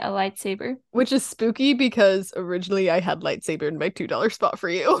 you can get a lightsaber. Which is spooky because originally I had lightsaber in my $2 spot for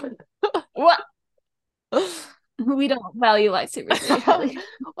you. What? We don't value lightsabers very highly.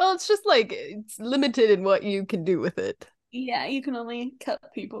 Well, it's just like it's limited in what you can do with it. Yeah, you can only cut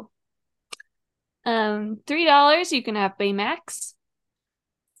people. $3 you can have Baymax.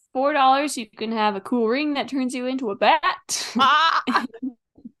 $4 you can have a cool ring that turns you into a bat. Ah!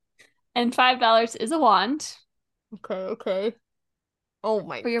 And $5 is a wand. Okay. Oh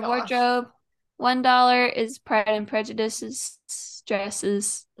my For your gosh. wardrobe. $1 is Pride and Prejudice's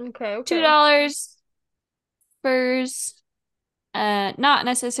dresses. Okay. $2 furs. Not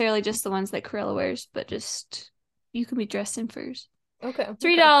necessarily just the ones that Cruella wears, but just you can be dressed in furs. Okay.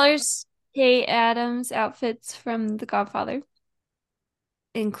 $3 Kay Adams outfits from The Godfather,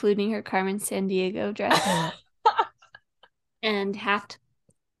 including her Carmen Sandiego dress and hat.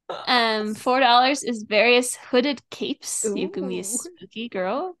 $4 is various hooded capes. You can be a Ooh. spooky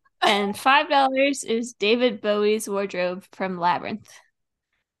girl. And $5 is David Bowie's wardrobe from Labyrinth.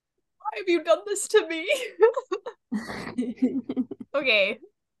 Why have you done this to me? Okay.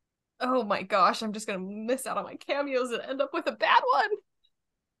 Oh my gosh, I'm just gonna miss out on my cameos and end up with a bad one.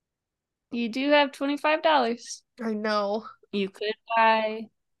 You do have $25. I know. You could buy.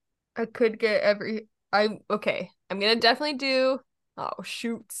 I could get I'm gonna definitely do. Oh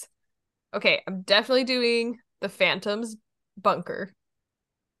shoots. Okay, I'm definitely doing the Phantom's bunker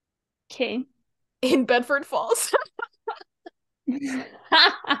Okay. in Bedford Falls.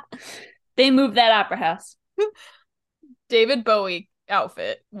 They moved that opera house. David Bowie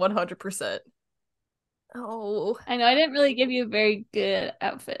outfit, 100%. Oh. I know I didn't really give you a very good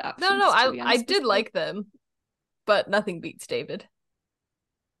outfit options. No, to be I honest did with you. like them, but nothing beats David.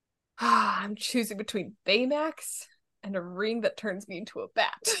 I'm choosing between Baymax and a ring that turns me into a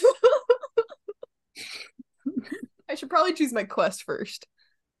bat. I should probably choose my quest first.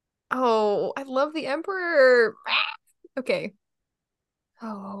 Oh, I love the Emperor. Okay.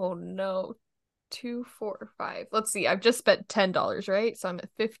 Oh no. 2, 4, 5. Let's see. I've just spent $10, right? So I'm at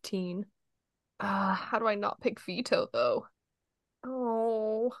 15. How do I not pick Vito though?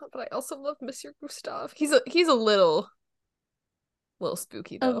 Oh, but I also love Monsieur Gustave. He's a little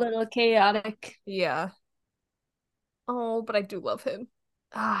spooky A though. little chaotic. Yeah. Oh, but I do love him.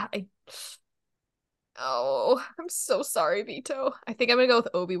 Oh, I'm so sorry, Vito. I think I'm gonna go with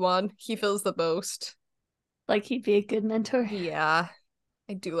Obi-Wan. He feels the most. Like he'd be a good mentor. Yeah.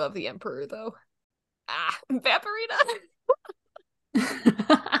 I do love the Emperor though. Vampirina.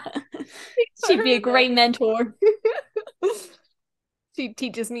 She'd be a great mentor. She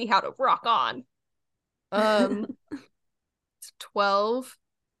teaches me how to rock on. 12.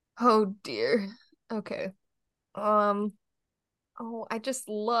 Oh dear. Okay. Oh, I just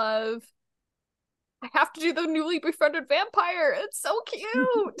love. I have to do the newly befriended vampire. It's so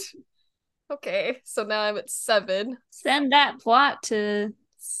cute. Okay, so now I'm at 7. Send that plot to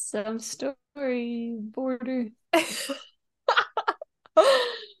some story border.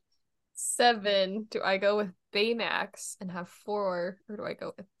 7. Do I go with Baymax and have 4, or do I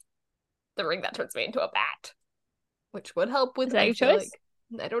go with the ring that turns me into a bat? Which would help with. Is that your choice?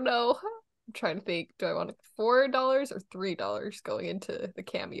 I don't know. I'm trying to think. Do I want $4 or $3 going into the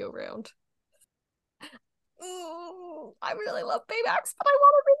cameo round? I really love Baymax, but I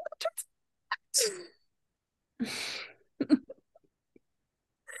want a ring that turns.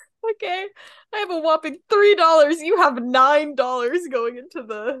 Okay, I have a whopping $3. You have $9 going into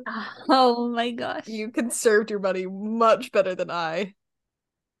the. Oh my gosh. You conserved your money much better than I.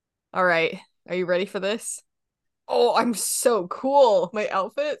 All right, are you ready for this? Oh, I'm so cool. My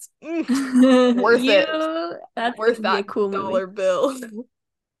outfits. Worth it. That's Worth gonna be that a cool dollar movie. bill.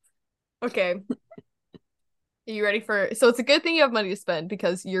 Okay. Are you ready for? So it's a good thing you have money to spend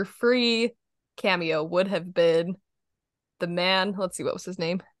because your free cameo would have been the man. Let's see, what was his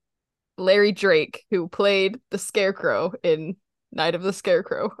name? Larry Drake, who played the Scarecrow in Night of the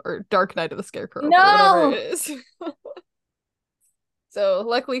Scarecrow or Dark Night of the Scarecrow, No! whatever it is. So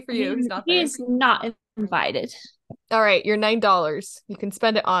luckily for you, he's not there. He's not invited. All right, your $9. You can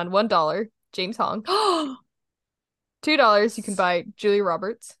spend it on $1, James Hong. $2, you can buy Julia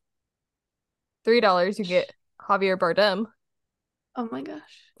Roberts. $3, you can get Javier Bardem. Oh my gosh.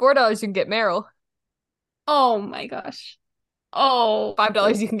 $4, you can get Meryl. Oh my gosh. Oh.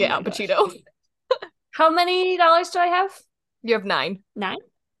 $5, you can get Al my gosh. Pacino. How many dollars do I have? You have 9. 9?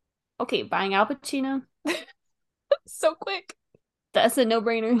 Okay, buying Al Pacino. So quick. That's a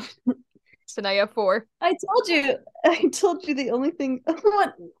no-brainer. So now you have 4. I told you the only thing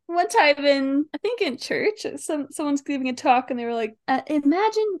one time I think in church, someone's giving a talk and they were like,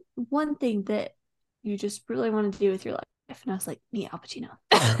 imagine one thing that you just really want to do with your life. And I was like, me, Al Pacino.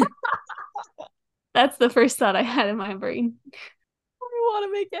 That's the first thought I had in my brain. I want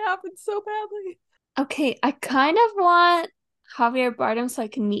to make it happen so badly. Okay, I kind of want Javier Bardem so I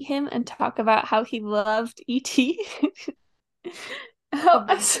can meet him and talk about how he loved E.T.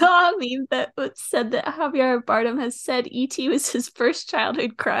 I saw a meme that said that Javier Bardem has said E.T. was his first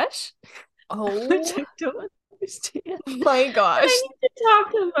childhood crush. Oh, which I don't understand. My gosh. I need to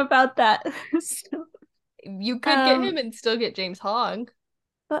talk to him about that. So, you could get him and still get James Hong.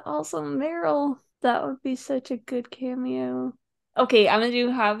 But also Meryl. That would be such a good cameo. Okay, I'm gonna do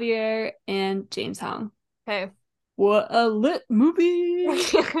Javier and James Hong. Okay. What a lit movie!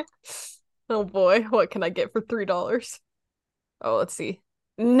 Oh boy, what can I get for $3? Oh, let's see.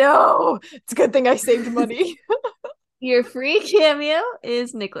 No! It's a good thing I saved money. Your free cameo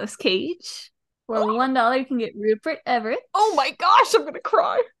is Nicolas Cage. For $1, you can get Rupert Everett. Oh my gosh, I'm gonna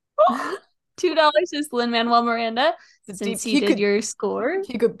cry. $2 is Lin-Manuel Miranda, since he did your score.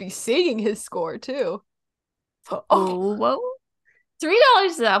 He could be singing his score too. Oh, whoa. $3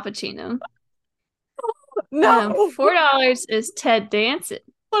 is Al Pacino. No. $4 is Ted Danson.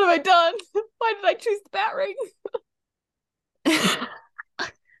 What have I done? Why did I choose the bat ring?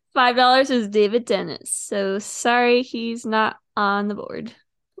 $5 is David Dennis. So sorry he's not on the board.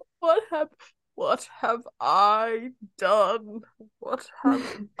 What have I done? What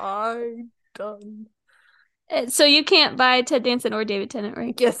have I done? So you can't buy Ted Danson or David Tennant,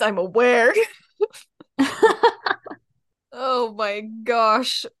 right? Yes, I'm aware. Oh my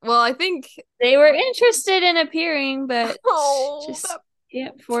gosh. Well, I think they were interested in appearing, but just that...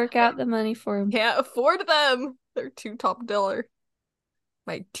 can't fork out the money for them. Can't afford them. They're too top dollar.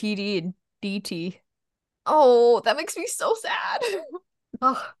 My TD and DT. Oh, that makes me so sad.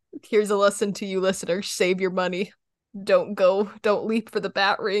 Oh, here's a lesson to you listeners. Save your money. Don't leap for the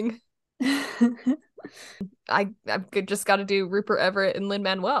bat ring. I've just got to do Rupert Everett and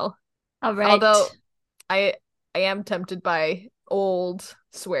Lin-Manuel. All right. Although I am tempted by old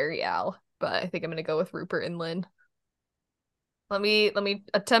sweary Al, but I think I'm gonna go with Rupert and Lin. Let me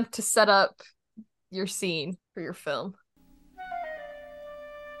attempt to set up your scene for your film.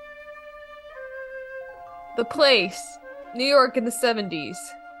 The place, New York in the 70s.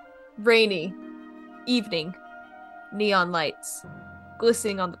 Rainy. Evening. Neon lights.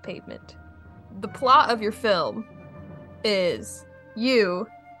 Glistening on the pavement. The plot of your film is you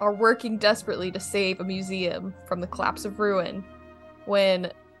are working desperately to save a museum from the collapse of ruin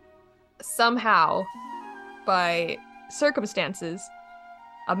when somehow, by circumstances,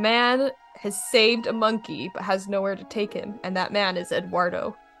 a man has saved a monkey but has nowhere to take him, and that man is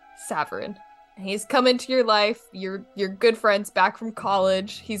Eduardo Saverin. He's come into your life. You're good friends back from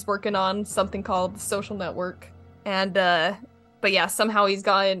college. He's working on something called The Social Network. And, but yeah, somehow he's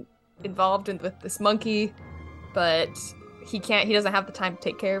gotten involved with this monkey, but he doesn't have the time to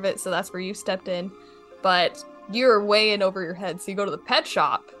take care of it, so that's where you stepped in. But you're way in over your head, so you go to the pet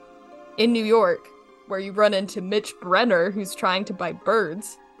shop in New York, where you run into Mitch Brenner, who's trying to buy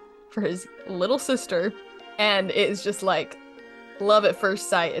birds for his little sister, and it is just like love at first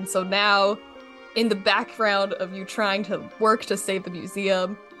sight. And so now, in the background of you trying to work to save the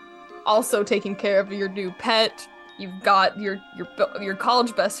museum, also taking care of your new pet, you've got your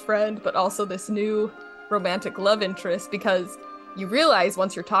college best friend, but also this new romantic love interest, because you realize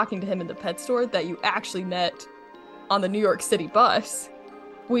once you're talking to him in the pet store that you actually met on the New York City bus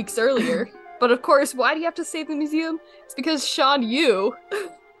weeks earlier. But of course, why do you have to save the museum? It's because Sean Yu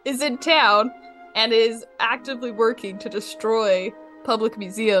is in town and is actively working to destroy public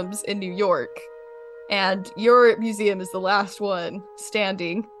museums in New York. And your museum is the last one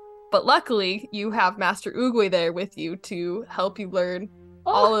standing. But luckily, you have Master Oogway there with you to help you learn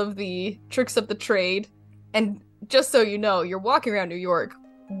all of the tricks of the trade. And just so you know, you're walking around New York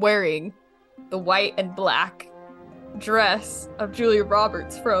wearing the white and black dress of Julia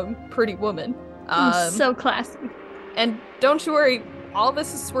Roberts from Pretty Woman. So classy. And don't you worry, all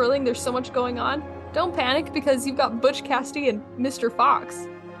this is swirling. There's so much going on. Don't panic, because you've got Butch Cassidy and Mr. Fox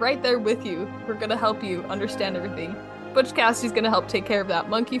right there with you. We're gonna help you understand everything. Butch Cassidy's gonna help take care of that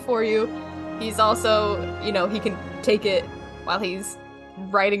monkey for you. He's also, he can take it while he's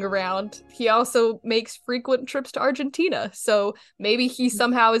riding around. He also makes frequent trips to Argentina, so maybe he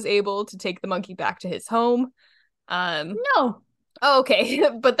somehow is able to take the monkey back to his home. No. Okay,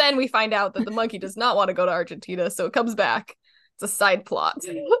 but then we find out that the monkey does not want to go to Argentina, so it comes back. It's a side plot.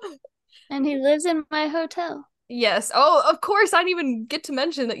 And he lives in my hotel. Yes. Oh, of course, I didn't even get to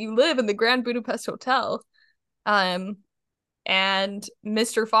mention that you live in the Grand Budapest Hotel. And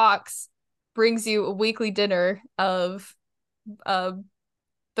Mr. Fox brings you a weekly dinner of uh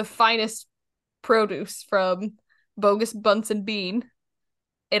the finest produce from Bogus Bunsen Bean.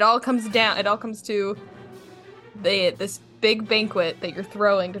 It all comes to this big banquet that you're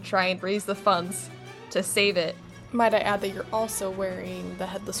throwing to try and raise the funds to save it. Might I add that you're also wearing the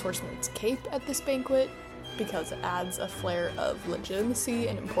Headless Horseman's cape at this banquet, because it adds a flair of legitimacy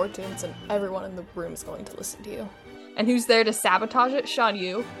and importance, and everyone in the room is going to listen to you. And who's there to sabotage it? Shan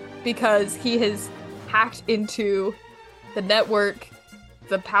Yu, because he has hacked into the network.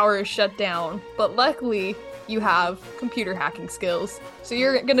 The power is shut down, but luckily you have computer hacking skills, so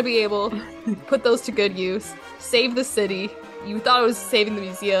you're gonna be able to put those to good use, save the city. You thought it was saving the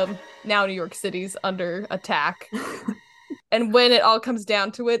museum, now New York City's under attack. And when it all comes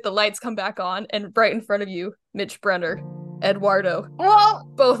down to it, the lights come back on, and right in front of you, Mitch Brenner, Eduardo,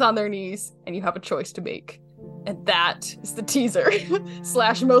 both on their knees, and you have a choice to make. And that is the teaser,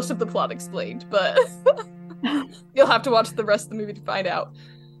 / most of the plot explained, but you'll have to watch the rest of the movie to find out.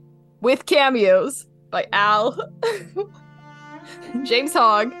 With cameos by Al, James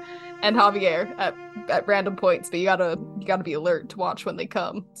Hogg, and Javier at random points, but you gotta be alert to watch when they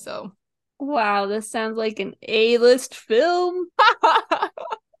come. So, wow, this sounds like an A-list film.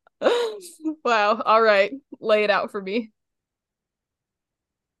 Wow. All right, lay it out for me.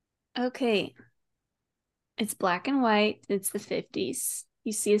 Okay. It's black and white. It's the 50s.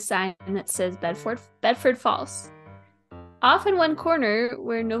 You see a sign that says Bedford Falls. Off in one corner,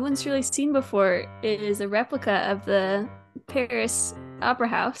 where no one's really seen before, is a replica of the Paris Opera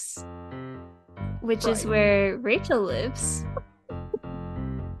House, which is where Rachel lives.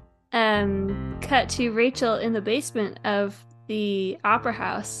 Cut to Rachel in the basement of the Opera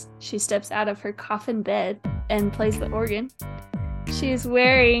House. She steps out of her coffin bed and plays the organ. She's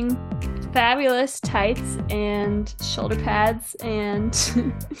wearing fabulous tights and shoulder pads and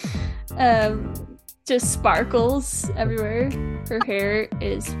just sparkles everywhere. Her hair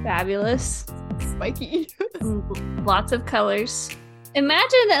is fabulous. Spiky. Lots of colors.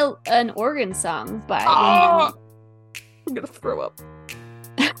 Imagine an organ song by I'm gonna throw up.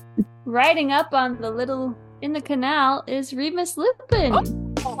 Riding up on in the canal is Remus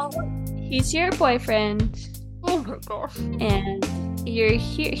Lupin. He's your boyfriend. Oh my gosh. And you're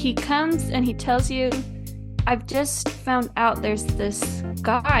here. He comes and he tells you, I've just found out there's this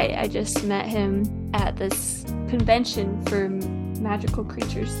guy. I just met him at this convention for magical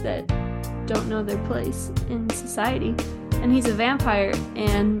creatures that don't know their place in society. And he's a vampire,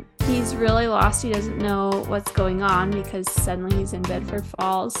 and he's really lost. He doesn't know what's going on because suddenly he's in Bedford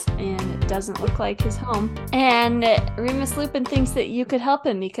Falls and it doesn't look like his home. And Remus Lupin thinks that you could help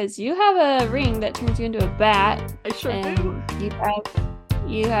him because you have a ring that turns you into a bat. I sure and do.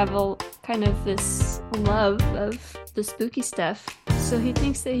 You have a kind of this love of the spooky stuff. So he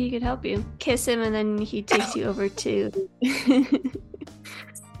thinks that he could help you. Kiss him, and then he takes you over to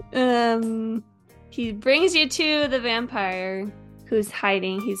he brings you to the vampire who's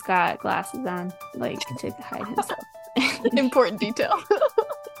hiding. He's got glasses on, like, to hide himself. Important detail.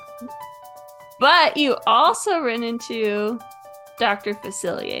 But you also run into Dr.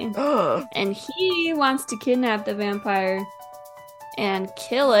 Facilier. Ugh. And he wants to kidnap the vampire and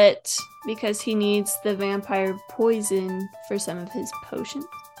kill it because he needs the vampire poison for some of his potions.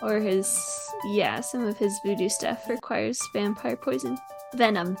 Or some of his voodoo stuff requires vampire poison.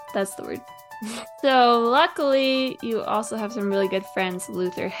 Venom, that's the word. So luckily, you also have some really good friends.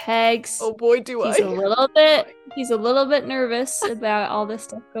 Luther Heggs. Oh boy, do He's a little bit nervous about all this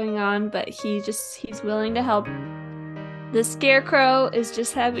stuff going on, but he's willing to help. The Scarecrow is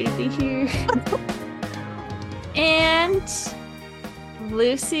just happy to be here. And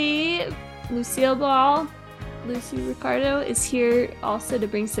Lucille Ball, Lucy Ricardo is here also to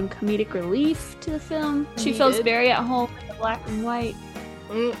bring some comedic relief to the film. She feels very at home in the black and white.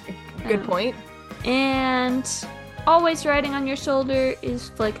 Good point. And always riding on your shoulder is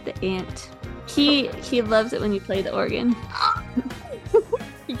Flick the Ant. He loves it when you play the organ.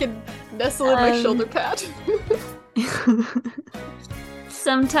 He can nestle in my shoulder pad.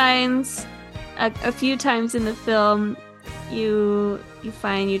 Sometimes, a few times in the film, you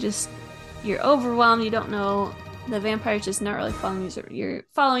find you're overwhelmed. You don't know, the vampire's just not really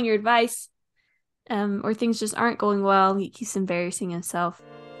following your advice, or things just aren't going well. He's embarrassing himself.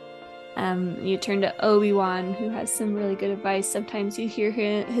 You turn to Obi-Wan, who has some really good advice. Sometimes you hear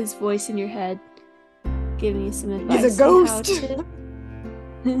his voice in your head giving you some advice. He's a ghost.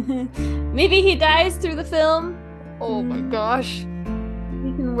 Maybe he dies through the film. Oh my gosh.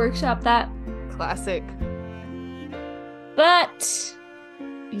 You can workshop that. Classic. But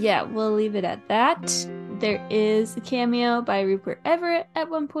yeah, we'll leave it at that. There is a cameo by Rupert Everett at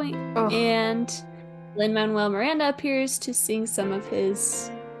one point, and Lin-Manuel Miranda appears to sing some of his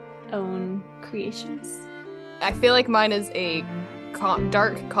own creations. I feel like mine is a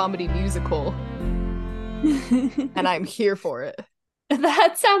dark comedy musical, and I'm here for it.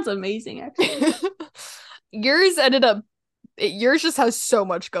 That sounds amazing, actually. Yours just has so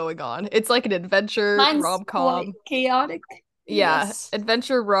much going on. It's like an adventure rom-com. Quite chaotic. Yeah, Yes.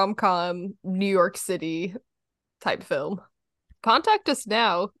 adventure rom-com, New York City type film. Contact us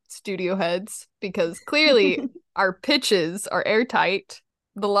now, studio heads, because clearly our pitches are airtight,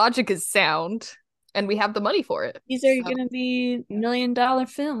 the logic is sound, and we have the money for it. These are going to be $1 million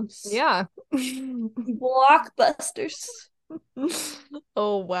films. Yeah. Blockbusters.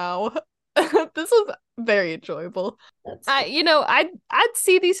 Oh wow. This was very enjoyable. That's I'd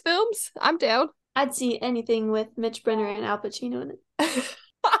see these films. I'm down. I'd see anything with Mitch Brenner and Al Pacino in it.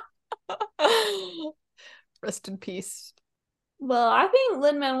 Rest in peace. Well, I think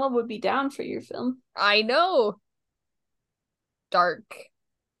Lin-Manuel would be down for your film. I know. Dark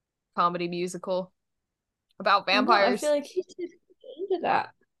comedy musical about vampires. I feel like he should get into that.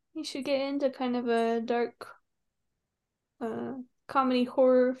 He should get into kind of a dark comedy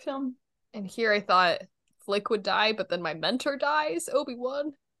horror film. And here I thought Flick would die, but then my mentor dies,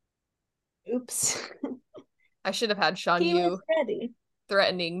 Obi-Wan. Oops. I should have had Shan He Yu was ready.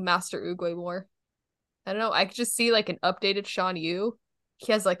 threatening Master Oogway more. I don't know. I could just see like an updated Shan Yu.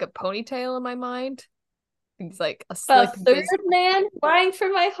 He has like a ponytail in my mind. He's like a A slick third man vying for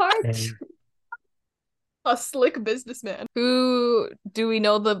my heart. a slick businessman. Who do we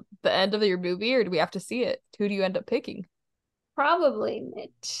know the end of your movie, or do we have to see it? Who do you end up picking? Probably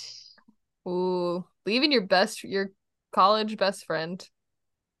Mitch. Ooh, leaving your college best friend.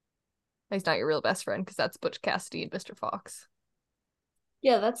 He's not your real best friend because that's Butch Cassidy and Mr. Fox.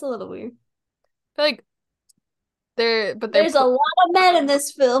 Yeah, that's a little weird. I feel like There's a lot of men in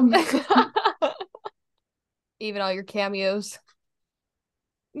this film. Even all your cameos.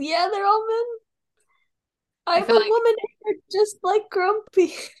 Yeah, they're all men. I'm a feel like- woman here just like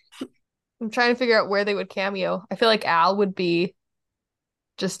Grumpy. I'm trying to figure out where they would cameo. I feel like Al would be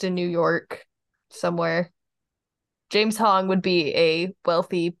just in New York somewhere. James Hong would be a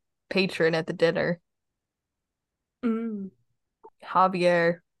wealthy patron at the dinner.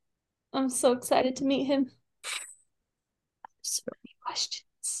 Javier. I'm so excited to meet him. So many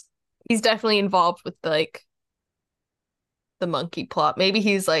questions. He's definitely involved with like the monkey plot. Maybe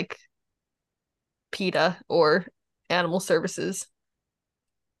he's like PETA or Animal Services.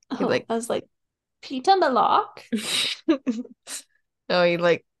 Oh, like- I was like, Peter Malak? No, he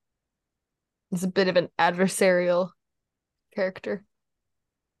like is a bit of an adversarial character.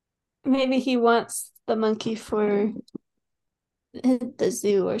 Maybe he wants the monkey for the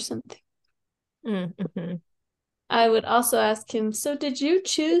zoo or something. Mm-hmm. I would also ask him, so did you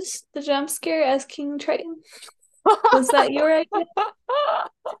choose the jump scare as King Triton? Was that your idea?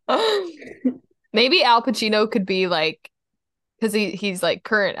 Maybe Al Pacino could be like, because he's like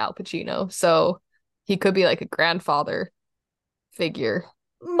current Al Pacino, so he could be like a grandfather figure.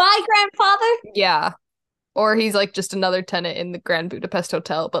 My grandfather? Yeah. Or he's like just another tenant in the Grand Budapest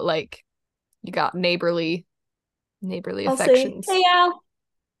Hotel, but like you got neighborly I'll affections. say, hey Al,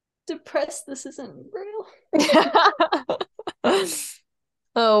 depressed, this isn't real.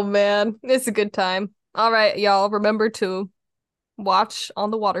 Oh man, it's a good time. All right, y'all, remember to watch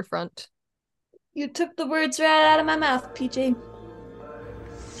On the Waterfront. You took the words right out of my mouth, PJ.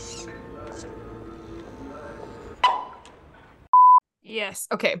 Yes.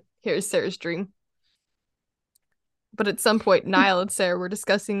 Okay, here's Sarah's dream. But at some point, Niall and Sarah were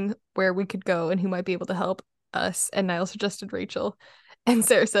discussing where we could go and who might be able to help us, and Niall suggested Rachel. And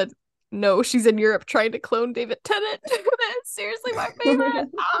Sarah said, no, she's in Europe trying to clone David Tennant. That's seriously my favorite.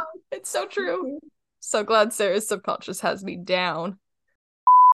 It's so true. So glad Sarah's subconscious has me down.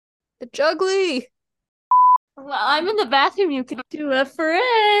 The Juggly. Well, I'm in the bathroom. You could do a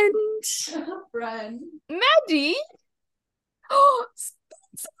friend. Friend. Maddie.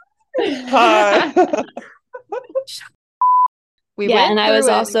 Hi. We Yeah, went and I was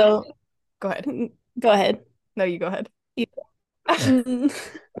through it. also. Go ahead. Go ahead. No, you go ahead.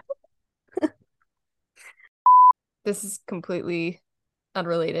 This is completely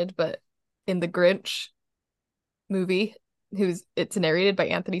unrelated, but in the Grinch movie, it's narrated by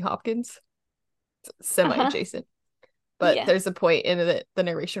Anthony Hopkins. It's semi-adjacent. But Yeah. there's a point in the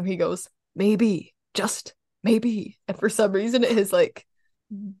narration where he goes, maybe, just maybe. And for some reason it has like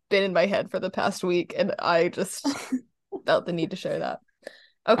been in my head for the past week, and I just felt the need to share that.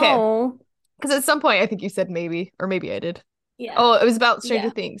 Okay. Oh, Because at some point I think you said maybe, or maybe I did. Yeah. Oh, it was about Stranger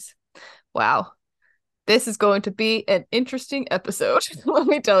Yeah. Things. Wow. This is going to be an interesting episode, let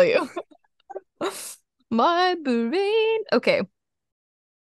me tell you. My brain. Okay.